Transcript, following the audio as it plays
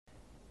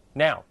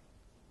Now,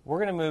 we're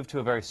going to move to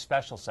a very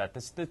special set.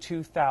 This is the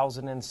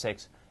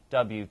 2006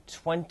 W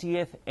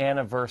 20th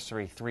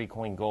Anniversary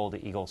 3-Coin Gold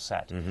Eagle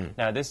set.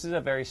 Now, this is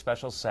a very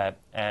special set,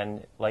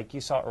 and like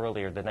you saw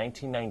earlier, the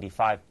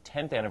 1995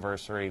 10th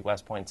Anniversary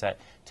West Point set,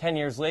 10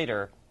 years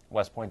later,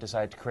 West Point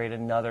decided to create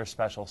another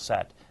special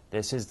set.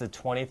 This is the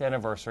 20th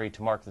anniversary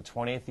to mark the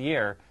 20th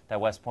year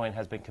that West Point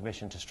has been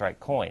commissioned to strike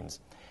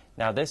coins.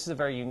 Now, this is a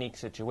very unique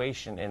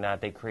situation in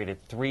that they created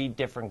 3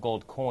 different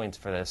gold coins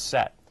for this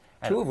set.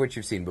 Two of which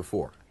you've seen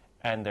before.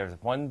 And there's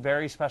one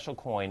very special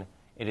coin.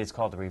 It is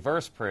called the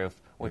reverse proof,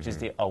 which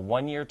is a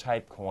 1-year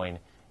type coin.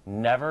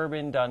 Never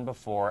been done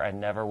before and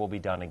never will be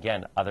done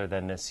again other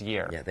than this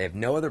year. Yeah, they have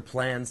no other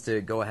plans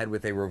to go ahead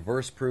with a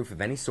reverse proof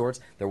of any sorts.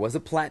 There was a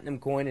platinum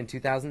coin in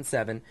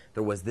 2007,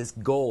 there was this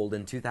gold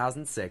in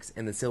 2006,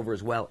 and the silver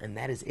as well, and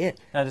that is it.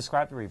 Now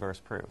describe the reverse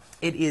proof.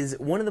 It is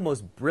one of the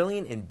most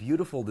brilliant and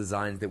beautiful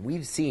designs that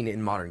we've seen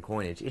in modern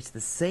coinage. It's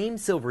the same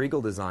silver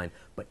eagle design,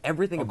 but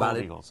everything about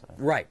it... Eagles.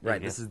 Right.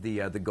 This is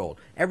the gold.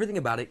 Everything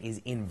about it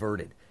is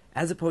inverted.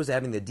 As opposed to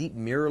having the deep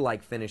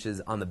mirror-like finishes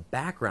on the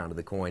background of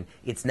the coin,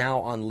 it's now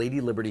on Lady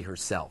Liberty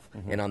herself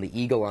and on the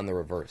eagle on the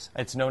reverse.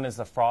 It's known as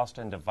the frost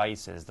and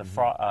devices.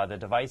 The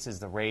device is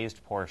the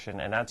raised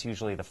portion, and that's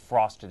usually the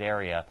frosted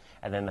area.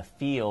 And then the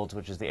field,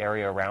 which is the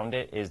area around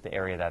it, is the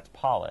area that's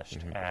polished,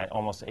 and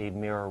almost a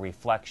mirror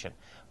reflection.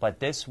 But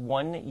this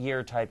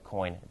 1-year type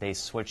coin, they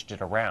switched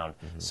it around.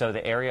 So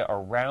the area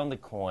around the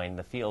coin,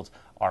 the fields,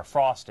 are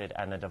frosted,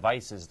 and the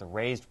devices, the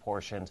raised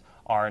portions,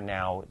 are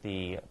now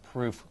the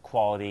proof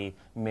quality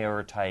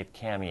mirror type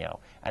cameo.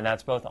 And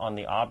that's both on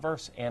the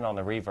obverse and on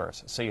the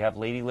reverse. So you have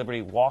Lady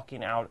Liberty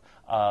walking out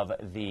of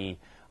the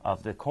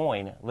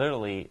coin,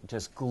 literally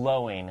just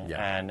glowing,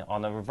 and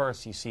on the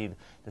reverse you see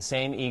the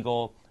same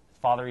eagle,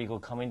 Father Eagle,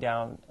 coming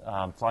down,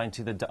 flying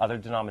to the other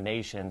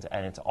denominations,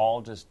 and it's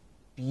all just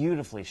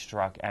beautifully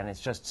struck, and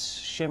it's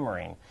just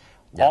shimmering.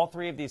 All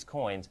 3 of these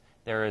coins,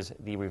 there is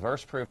the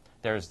reverse proof,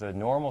 there's the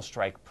normal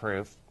strike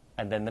proof,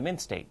 and then the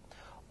mint state.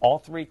 All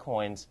 3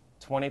 coins,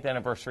 20th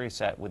anniversary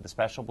set with the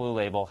special blue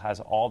label, has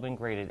all been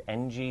graded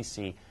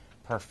NGC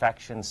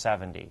Perfection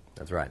 70.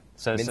 That's right.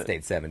 So mint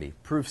state 70,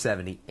 proof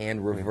 70,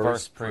 and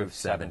reverse proof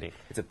 70.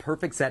 It's a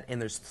perfect set,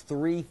 and there's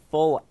 3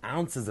 full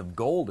ounces of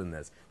gold in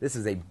this. This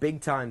is a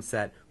big-time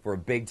set for a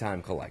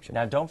big-time collection.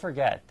 Now, don't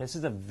forget, this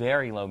is a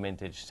very low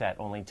mintage set.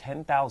 Only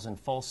 10,000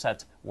 full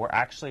sets were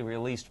actually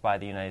released by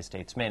the United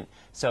States Mint.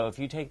 So if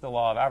you take the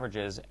law of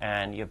averages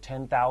and you have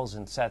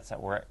 10,000 sets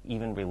that were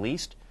even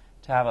released,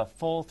 to have a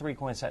full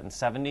 3-coin set in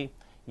 70,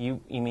 you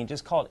mean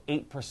just call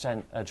it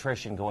 8%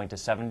 attrition going to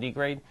 70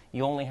 grade.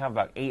 You only have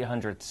about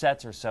 800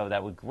 sets or so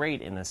that would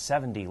grade in the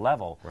 70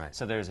 level. Right.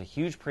 So there's a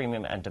huge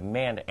premium and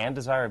demand and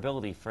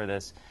desirability for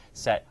this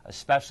set,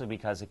 especially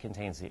because it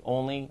contains the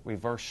only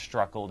reverse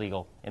struck gold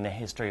eagle in the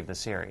history of the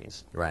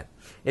series. Right.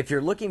 If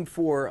you're looking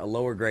for a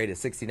lower grade at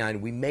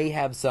 69, we may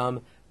have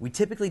some. We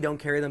typically don't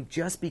carry them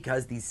just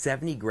because these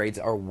 70 grades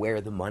are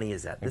where the money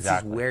is at. This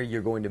is where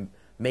you're going to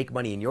make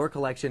money in your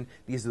collection.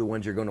 These are the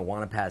ones you're going to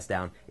want to pass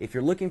down. If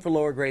you're looking for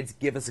lower grades,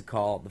 give us a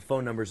call. The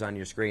phone number's on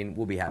your screen.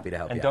 We'll be happy to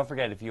help you. And don't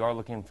forget, if you are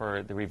looking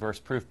for the reverse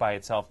proof by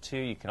itself too,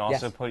 you can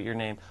also put your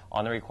name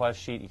on the request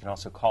sheet. You can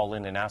also call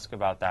in and ask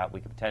about that. We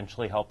could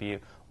potentially help you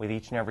with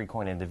each and every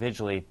coin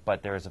individually,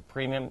 but there's a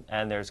premium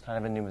and there's kind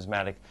of a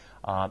numismatic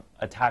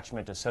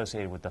attachment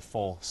associated with the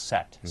full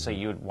set. So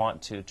you would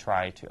want to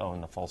try to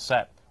own the full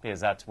set, because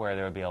that's where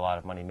there would be a lot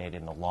of money made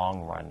in the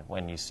long run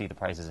when you see the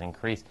prices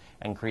increase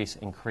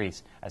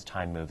as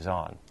time moves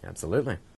on. Absolutely.